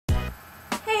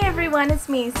everyone, it's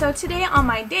me. So today on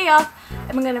my day off,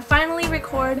 I'm going to finally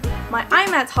record my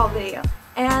IMATS haul video.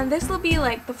 And this will be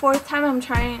like the fourth time I'm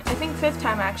trying, I think fifth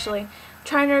time actually,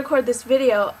 trying to record this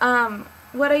video.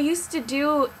 What I used to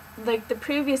do, like the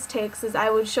previous takes, is I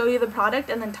would show you the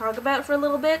product and then talk about it for a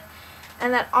little bit.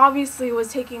 And that obviously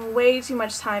was taking way too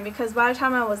much time because by the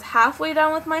time I was halfway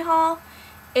done with my haul,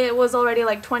 it was already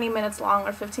like 20 minutes long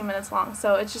or 15 minutes long.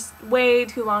 So it's just way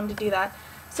too long to do that.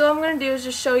 So what I'm going to do is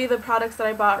just show you the products that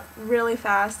I bought really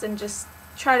fast and just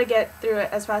try to get through it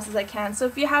as fast as I can. So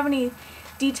if you have any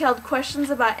detailed questions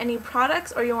about any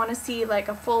products or you want to see like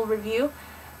a full review,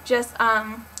 just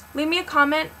leave me a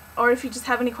comment, or if you just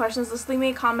have any questions, just leave me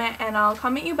a comment and I'll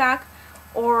comment you back,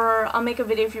 or I'll make a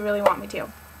video if you really want me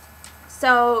to.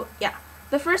 So yeah,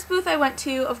 the first booth I went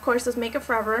to, of course, was Makeup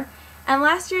Forever, and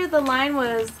last year the line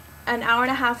was an hour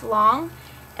and a half long.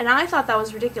 And I thought that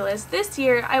was ridiculous. This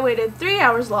year I waited 3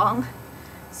 hours long,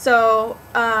 so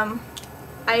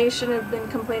I shouldn't have been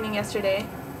complaining yesterday.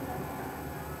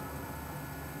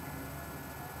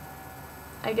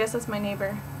 I guess that's my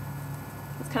neighbor.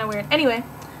 It's kind of weird. Anyway,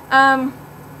 I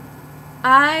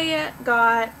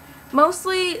got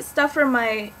mostly stuff for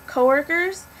my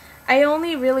coworkers. I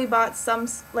only really bought some,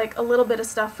 like a little bit of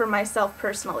stuff for myself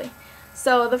personally.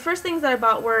 So the first things that I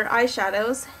bought were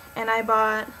eyeshadows, and I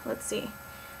bought, let's see,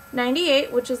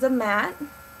 98, which is a matte,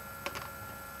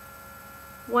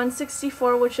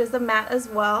 164, which is a matte as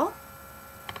well,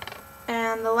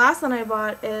 and the last one I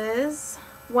bought is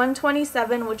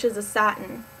 127, which is a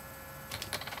satin.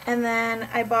 And then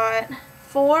I bought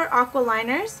 4 aqua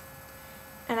liners,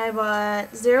 and I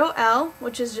bought 0L,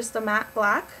 which is just a matte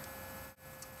black,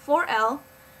 4L,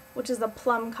 which is a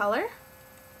plum color,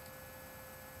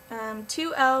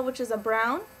 2L, which is a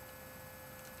brown,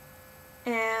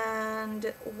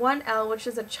 and 1L, which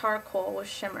is a charcoal with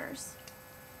shimmers.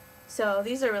 So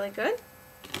these are really good.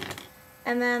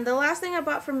 And then the last thing I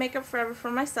bought from Makeup Forever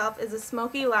for myself is a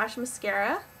Smoky Lash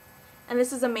Mascara. And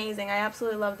this is amazing. I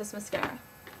absolutely love this mascara.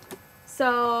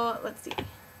 So let's see.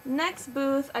 Next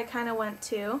booth I kind of went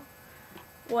to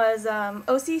was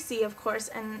OCC, of course.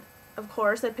 And of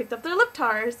course I picked up their lip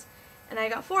tars. And I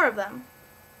got 4 of them.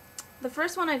 The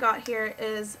first one I got here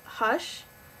is Hush,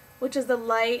 which is the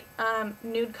light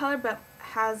nude color but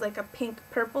has like a pink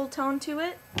purple tone to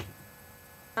it.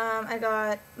 I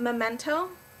got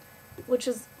Memento, which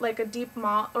is like a deep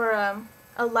mauve, or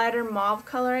a lighter mauve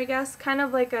color, I guess, kind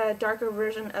of like a darker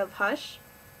version of Hush.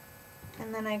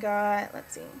 And then I got,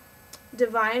 let's see,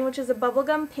 Divine, which is a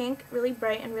bubblegum pink, really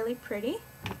bright and really pretty.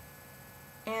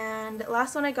 And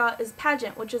last one I got is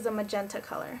Pageant, which is a magenta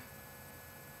color.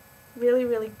 Really,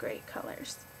 really great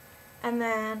colors. And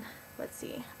then let's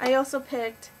see, I also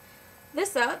picked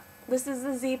this up. This is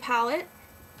the Z palette.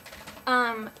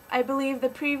 I believe the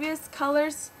previous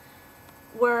colors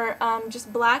were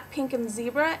just black, pink, and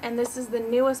zebra, and this is the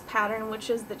newest pattern, which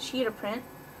is the cheetah print.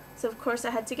 So of course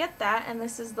I had to get that, and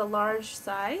this is the large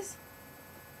size.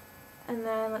 And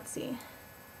then let's see,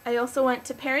 I also went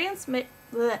to Perry and Spirit,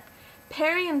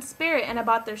 and I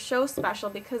bought their show special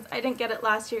because I didn't get it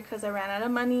last year because I ran out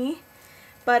of money.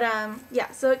 But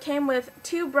yeah, so it came with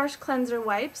 2 brush cleanser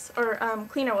wipes, or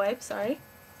cleaner wipes, sorry,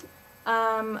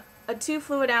 a 2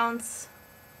 fluid ounce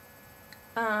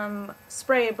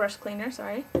spray brush cleaner,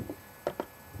 sorry,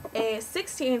 a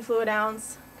 16 fluid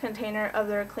ounce container of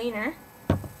their cleaner,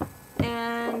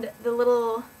 and the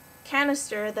little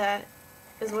canister that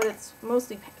is what it's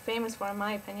mostly famous for in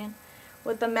my opinion,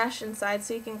 with the mesh inside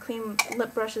so you can clean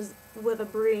lip brushes with a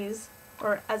breeze,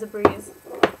 or as a breeze.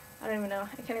 I don't even know.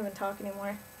 I can't even talk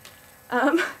anymore.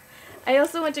 I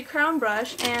also went to Crown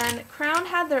Brush, and Crown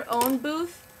had their own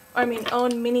booth, or I mean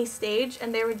own mini stage,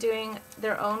 and they were doing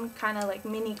their own kind of like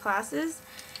mini classes.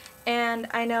 And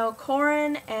I know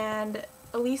Corin and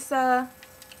Elisa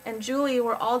and Julie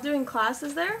were all doing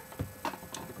classes there.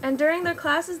 And during their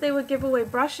classes they would give away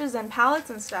brushes and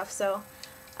palettes and stuff, so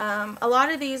a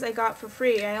lot of these I got for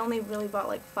free. I only really bought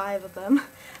like 5 of them.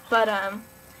 But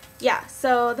yeah,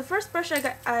 so the first brush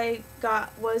I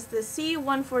got was the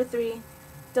C143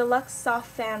 Deluxe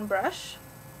Soft Fan Brush.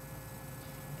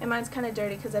 And mine's kind of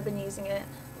dirty because I've been using it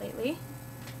lately.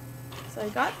 So I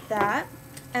got that.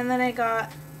 And then I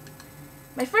got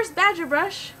my first Badger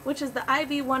brush, which is the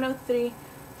IB103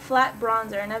 Flat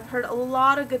Bronzer. And I've heard a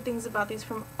lot of good things about these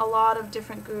from a lot of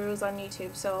different gurus on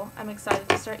YouTube, so I'm excited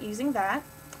to start using that.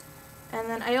 And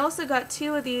then I also got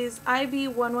 2 of these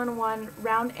IB111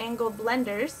 Round Angle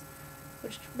Blenders,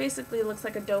 which basically looks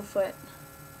like a doe foot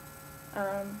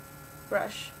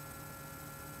brush.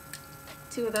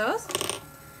 2 of those.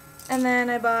 And then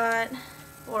I bought,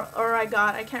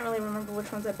 I can't really remember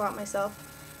which ones I bought myself,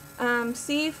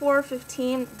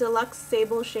 C415 Deluxe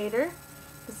Sable Shader.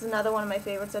 This is another one of my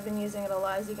favorites. I've been using it a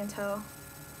lot, as you can tell.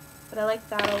 But I like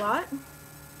that a lot.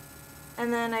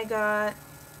 And then I got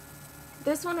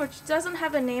this one, which doesn't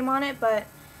have a name on it, but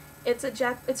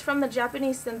it's from the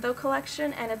Japanese Syntho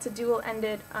collection, and it's a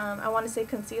dual-ended, I want to say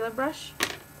concealer brush.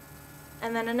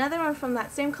 And then another one from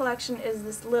that same collection is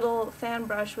this little fan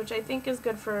brush, which I think is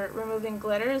good for removing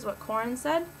glitter, is what Corin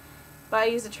said. But I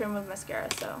use it to remove mascara,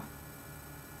 so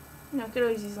you know, I could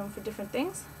always use them for different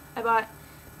things. I bought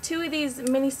 2 of these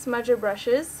mini smudger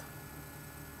brushes,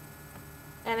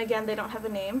 and again, they don't have a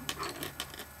name.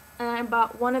 And I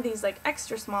bought one of these like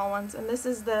extra small ones, and this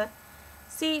is the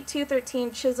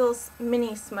C213 Chisels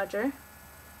Mini Smudger.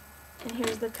 And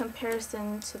here's the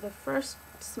comparison to the first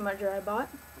smudger I bought.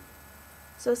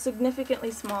 So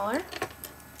significantly smaller.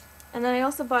 And then I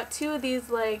also bought 2 of these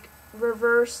like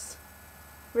reverse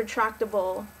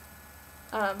retractable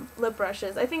lip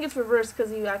brushes. I think it's reverse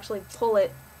because you actually pull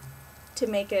it to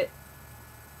make it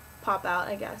pop out,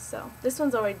 I guess. So this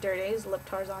one's already dirty. There's lip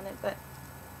tars on it, but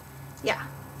yeah.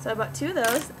 So I bought 2 of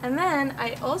those. And then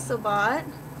I also bought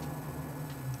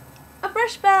a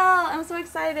brush belt. I'm so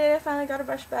excited. I finally got a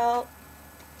brush belt.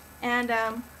 And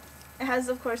it has,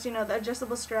 of course, you know, the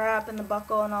adjustable strap and the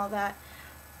buckle and all that.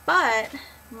 But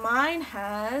mine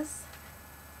has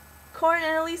Corin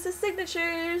and Elisa's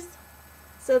signatures.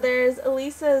 So there's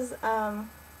Elisa's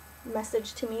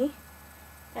message to me,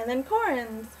 and then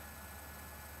Corin's.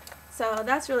 So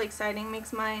that's really exciting.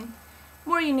 Makes mine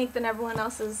more unique than everyone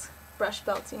else's brush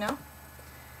belts, you know.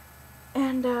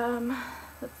 And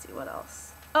let's see what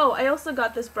else. Oh, I also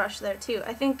got this brush there too.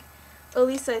 I think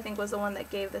Elisa was the one that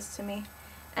gave this to me.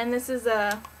 And this is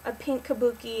a pink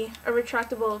kabuki, a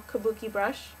retractable kabuki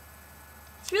brush.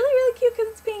 It's really, really cute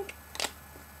because it's pink.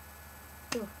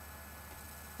 Ooh.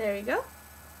 There we go.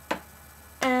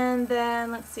 And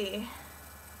then, let's see.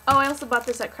 Oh, I also bought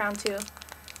this at Crown too.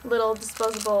 Little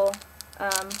disposable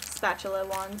spatula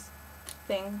wands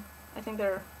thing. I think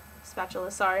they're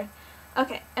spatulas, sorry.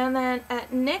 Okay, and then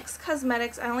at NYX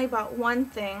Cosmetics, I only bought one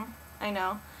thing. I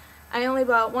know. I only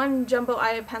bought one jumbo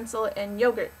eye pencil and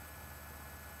yogurt.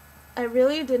 I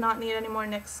really did not need any more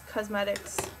NYX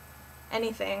Cosmetics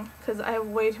anything, because I have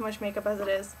way too much makeup as it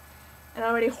is. And I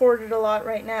already hoarded a lot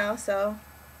right now, so,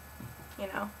 you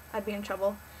know, I'd be in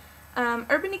trouble.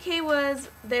 Urban Decay was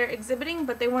there exhibiting,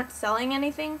 but they weren't selling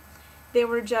anything. They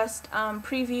were just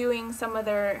previewing some of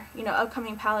their, you know,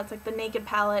 upcoming palettes, like the Naked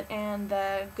palette and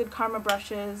the Good Karma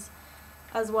brushes,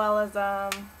 as well as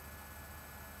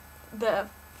the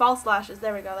false lashes.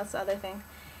 There we go, that's the other thing.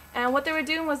 And what they were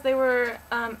doing was they were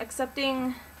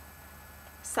accepting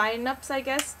sign-ups, I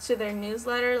guess, to their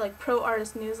newsletter, like Pro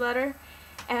Artist newsletter.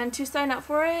 And to sign up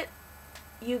for it,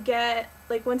 you get,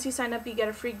 like, once you sign up, you get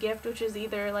a free gift, which is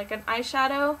either like an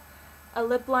eyeshadow, a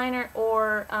lip liner,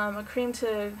 or a cream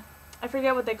to, I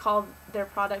forget what they call their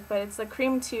product, but it's a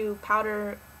cream to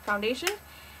powder foundation.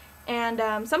 And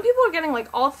some people are getting like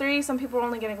all 3, some people are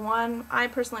only getting 1. I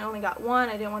personally only got 1.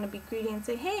 I didn't want to be greedy and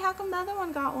say, hey, how come the other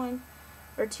one got 1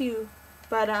 or 2?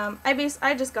 But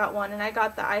I just got 1, and I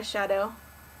got the eyeshadow,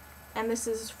 and this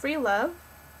is Free Love.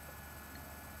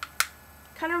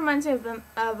 Kind of reminds me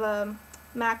of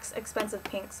MAC's Expensive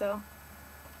Pink, so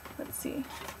let's see.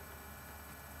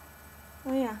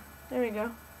 Oh yeah, there we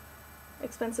go.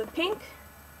 Expensive Pink,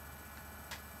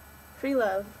 Free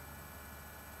Love.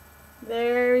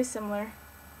 Very similar.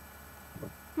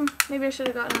 Maybe I should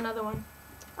have gotten another one.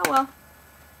 Oh well,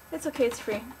 it's okay, it's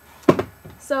free.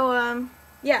 So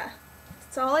yeah,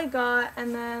 that's all I got.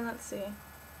 And then let's see.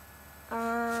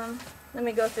 Let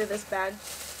me go through this bag.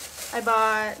 I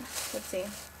bought, let's see.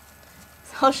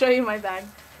 So I'll show you my bag.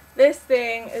 This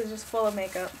thing is just full of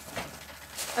makeup.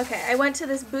 Okay, I went to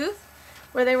this booth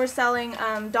where they were selling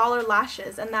dollar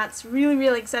lashes, and that's really,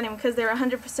 really exciting because they're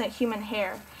 100% human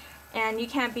hair. And you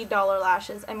can't beat dollar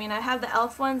lashes. I mean, I have the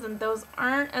e.l.f. ones, and those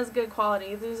aren't as good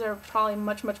quality. These are probably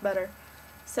much, much better.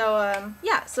 So,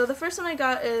 yeah, so the first one I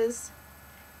got is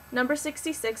number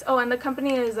 66. Oh, and the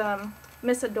company is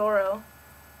Miss Adoro.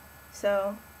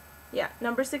 So, yeah,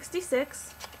 number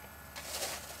 66.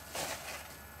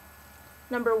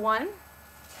 Number 1.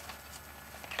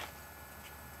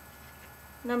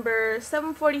 Number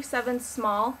 747,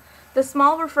 small. The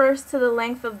small refers to the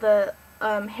length of the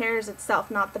hairs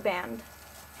itself, not the band.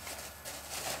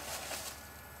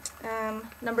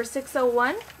 Number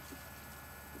 601.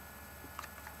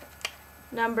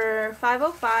 Number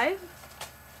 505.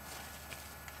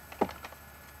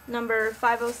 Number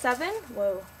 507.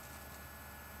 Whoa.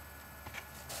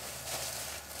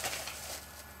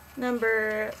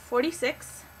 Number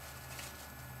 46.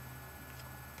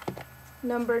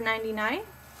 Number 99.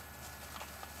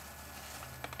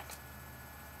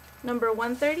 number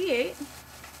 138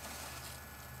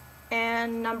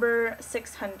 and number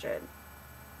 600.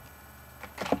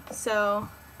 So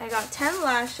I got 10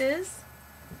 lashes,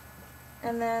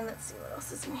 and then let's see what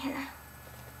else is in here.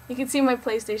 You can see my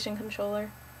PlayStation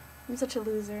controller. I'm such a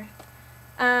loser.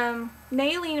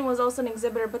 Nailene was also an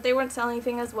exhibitor, but they weren't selling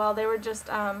anything as well. They were just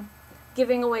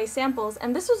giving away samples,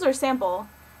 and this was their sample.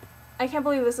 I can't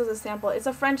believe this was a sample. It's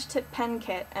a French tip pen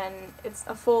kit, and it's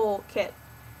a full kit,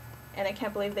 and I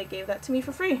can't believe they gave that to me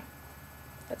for free.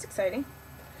 That's exciting.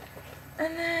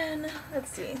 And then,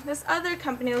 let's see, this other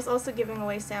company was also giving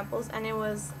away samples, and it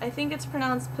was, I think it's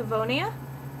pronounced Pavonia,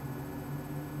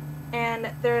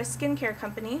 and they're a skincare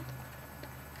company.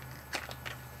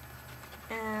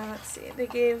 And let's see, they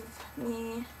gave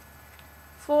me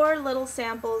 4 little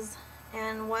samples,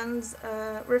 and one's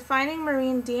Refining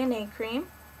Marine DNA Cream.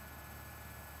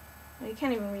 Oh, you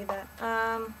can't even read that.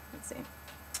 Let's see.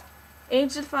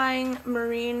 Age-defying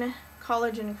Marine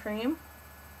Collagen Cream.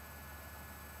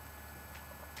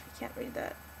 I can't read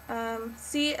that.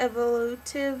 Sea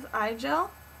Evolutive Eye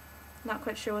Gel. Not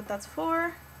quite sure what that's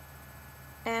for.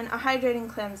 And a hydrating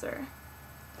cleanser.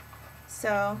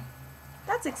 So,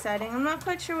 that's exciting. I'm not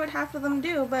quite sure what half of them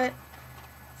do, but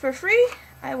for free,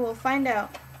 I will find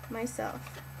out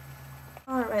myself.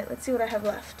 Alright, let's see what I have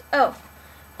left. Oh,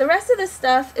 the rest of this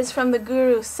stuff is from the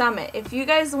Guru Summit. If you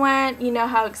guys went, you know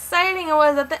how exciting it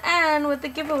was at the end with the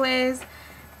giveaways.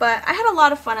 But I had a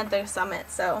lot of fun at the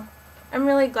summit, so I'm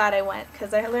really glad I went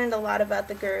because I learned a lot about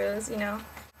the gurus, you know.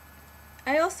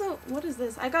 I also, what is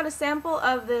this? I got a sample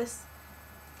of this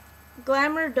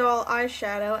Glamour Doll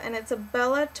eyeshadow, and it's a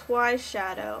Bella Twi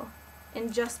shadow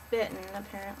in Just Bitten,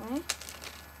 apparently.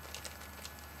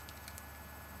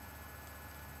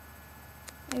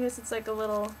 I guess it's like a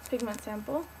little pigment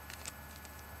sample.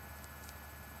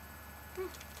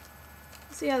 Let's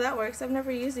see how that works. I've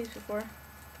never used these before.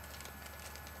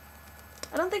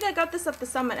 I don't think I got this at the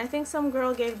summit. I think some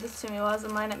girl gave this to me while I was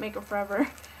in line at Makeup Forever,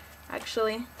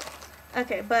 actually.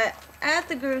 Okay, but at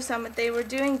the Guru Summit, they were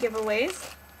doing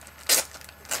giveaways.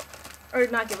 Or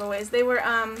not giveaways. They were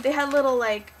they had little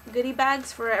like goodie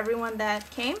bags for everyone that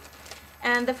came.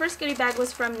 And the first goodie bag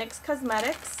was from NYX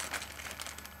Cosmetics.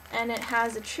 And it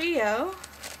has a trio.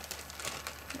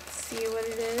 Let's see what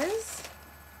it is.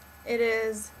 It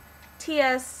is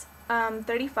TS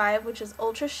 35, which is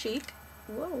ultra chic.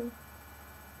 Whoa.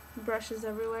 Brushes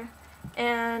everywhere.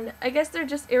 And I guess they're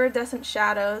just iridescent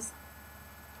shadows.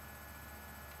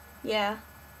 Yeah.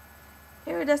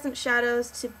 Iridescent shadows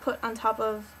to put on top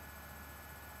of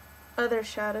other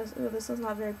shadows. Ooh, this one's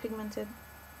not very pigmented.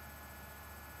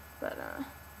 But,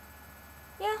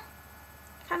 yeah.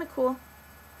 Kind of cool.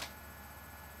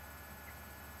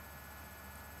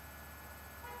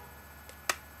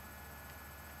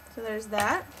 So there's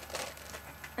that.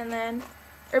 And then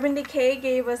Urban Decay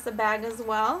gave us a bag as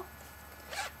well.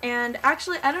 And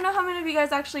actually, I don't know how many of you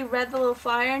guys actually read the little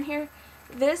flyer in here.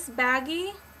 This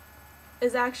baggie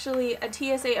is actually a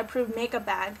TSA approved makeup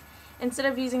bag. Instead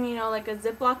of using, you know, like a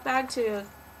Ziploc bag to,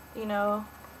 you know,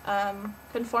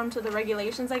 conform to the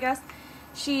regulations, I guess.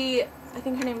 I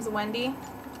think her name's Wendy,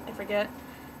 I forget.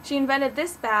 She invented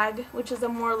this bag, which is a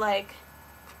more like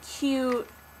cute,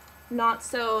 not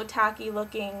so tacky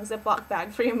looking Ziploc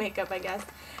bag for your makeup, I guess.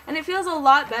 And it feels a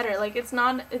lot better. Like it's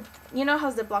not, you know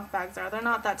how Ziploc bags are, they're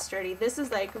not that sturdy. This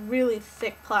is like really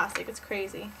thick plastic, it's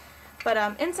crazy.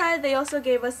 But inside they also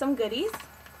gave us some goodies.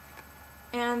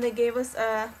 And they gave us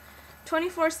a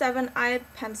 24/7 eye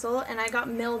pencil, and I got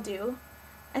Mildew.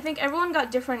 I think everyone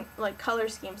got different like color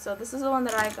schemes, so this is the one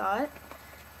that I got.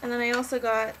 And then I also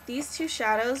got these 2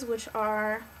 shadows, which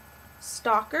are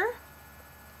Stalker,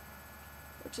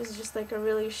 which is just like a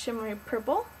really shimmery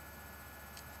purple,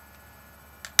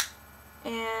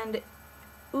 and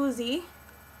Uzi,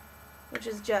 which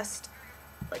is just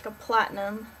like a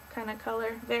platinum kind of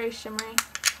color, very shimmery.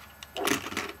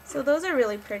 So those are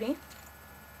really pretty.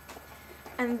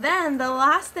 And then the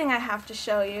last thing I have to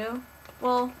show you,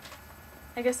 well,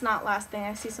 I guess not last thing,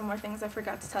 I see some more things I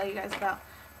forgot to tell you guys about.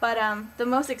 But the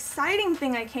most exciting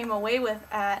thing I came away with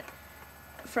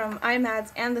from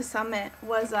IMATS and the summit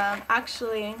was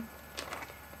actually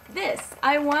this.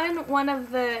 I won one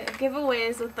of the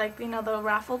giveaways with, like, you know, the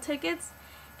raffle tickets,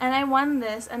 and I won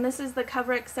this, and this is the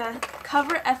Cover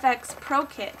FX Pro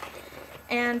Kit.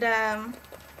 And I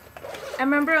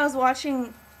remember I was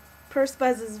watching Purse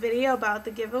Buzz's video about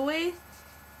the giveaway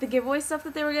stuff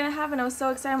that they were gonna have, and I was so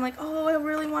excited. I'm like, oh, I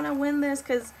really want to win this,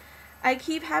 because I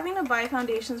keep having to buy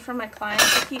foundations for my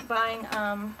clients. I keep buying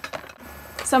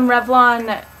some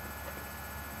Revlon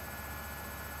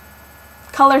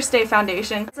Color Stay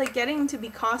foundation. It's like getting to be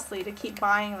costly to keep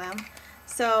buying them.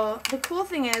 So the cool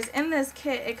thing is, in this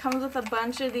kit, it comes with a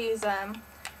bunch of these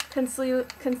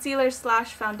concealer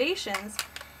slash foundations.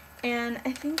 And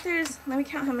I think there's, let me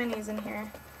count how many is in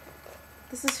here.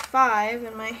 This is 5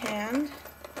 in my hand.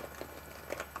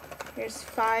 Here's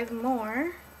 5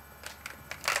 more.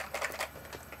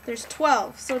 There's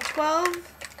 12. So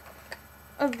 12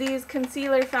 of these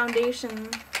concealer foundation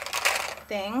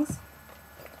things.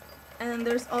 And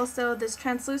there's also this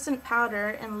translucent powder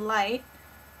in light.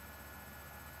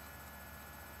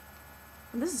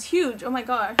 And this is huge. Oh my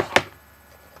gosh.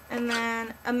 And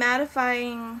then a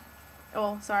mattifying,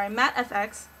 Matte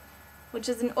FX, which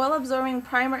is an oil absorbing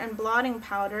primer and blotting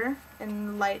powder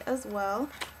in light as well.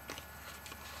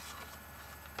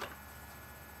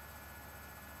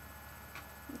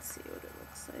 Let's see what it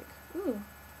looks like. Ooh.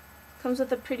 Comes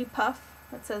with a pretty puff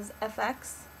that says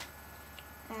FX.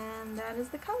 And that is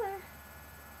the color.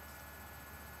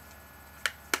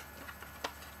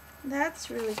 That's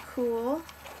really cool.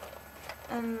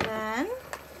 And then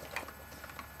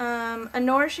a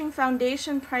nourishing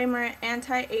foundation primer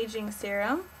anti-aging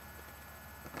serum.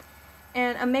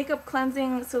 And a makeup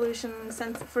cleansing solution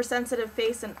for sensitive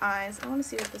face and eyes. I want to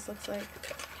see what this looks like.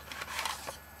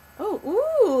 Oh,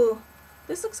 ooh!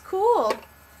 This looks cool.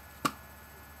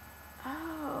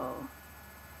 Oh.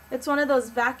 It's one of those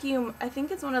vacuum, I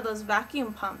think it's one of those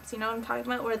vacuum pumps, you know what I'm talking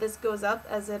about, where this goes up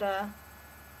as it as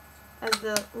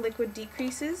the liquid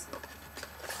decreases.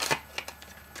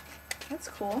 That's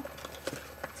cool.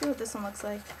 Let's see what this one looks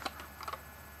like.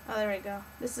 Oh, there we go.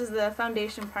 This is the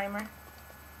foundation primer.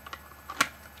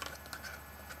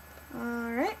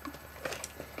 Alright.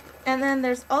 And then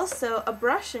there's also a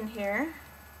brush in here,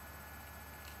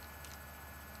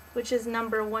 which is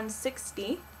number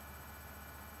 160.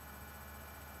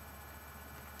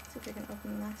 Let's see if I can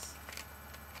open this.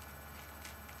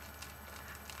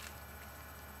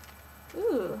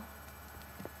 Ooh.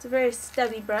 It's a very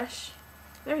stubby brush.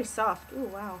 Very soft. Ooh,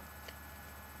 wow.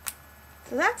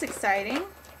 So that's exciting.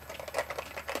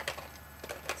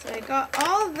 So I got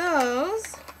all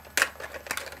those.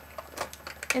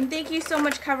 And thank you so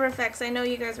much, Cover Effects. I know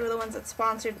you guys were the ones that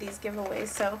sponsored these giveaways,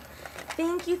 so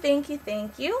thank you, thank you,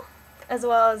 thank you. As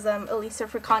well as Elisa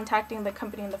for contacting the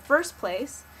company in the first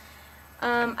place.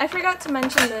 I forgot to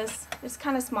mention this. It's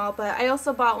kind of small, but I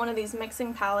also bought one of these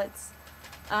mixing palettes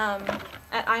at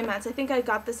IMATS. I think I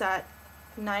got this at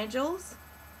Nigel's.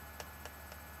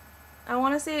 I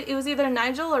want to say it was either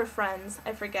Nigel or Friends.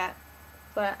 I forget.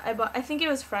 But I think it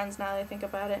was Friends now that I think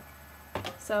about it.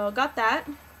 So got that.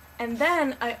 And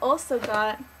then I also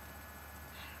got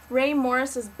Ray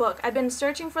Morris's book. I've been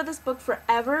searching for this book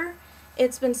forever.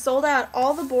 It's been sold out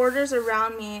all the borders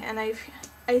around me, and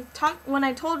when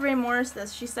I told Ray Morris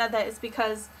this, she said that it's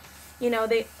because, you know,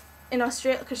 they in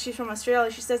Australia, because she's from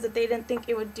Australia, she says that they didn't think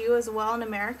it would do as well in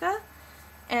America,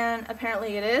 and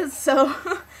apparently it is. So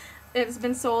it's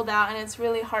been sold out, and it's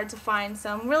really hard to find.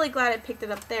 So I'm really glad I picked it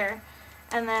up there.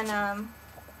 And then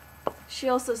she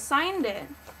also signed it.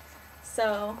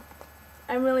 So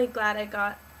I'm really glad I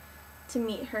got to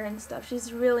meet her and stuff.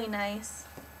 She's really nice.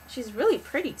 She's really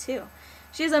pretty too.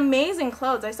 She has amazing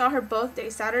clothes. I saw her both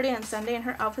days, Saturday and Sunday, and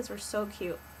her outfits were so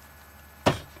cute.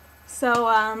 So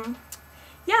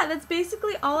yeah, that's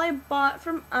basically all I bought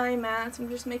from IMATS. I'm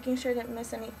just making sure I didn't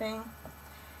miss anything.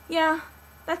 Yeah,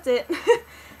 that's it.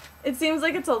 It seems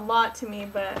like it's a lot to me,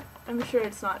 but I'm sure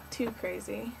it's not too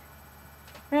crazy.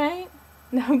 Right?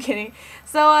 No, I'm kidding.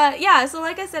 So, yeah, so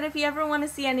like I said, if you ever want to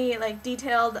see any, like,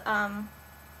 detailed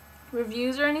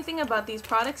reviews or anything about these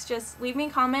products, just leave me a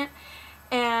comment,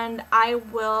 and I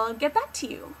will get back to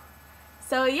you.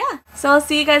 So, yeah. So, I'll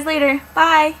see you guys later.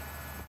 Bye!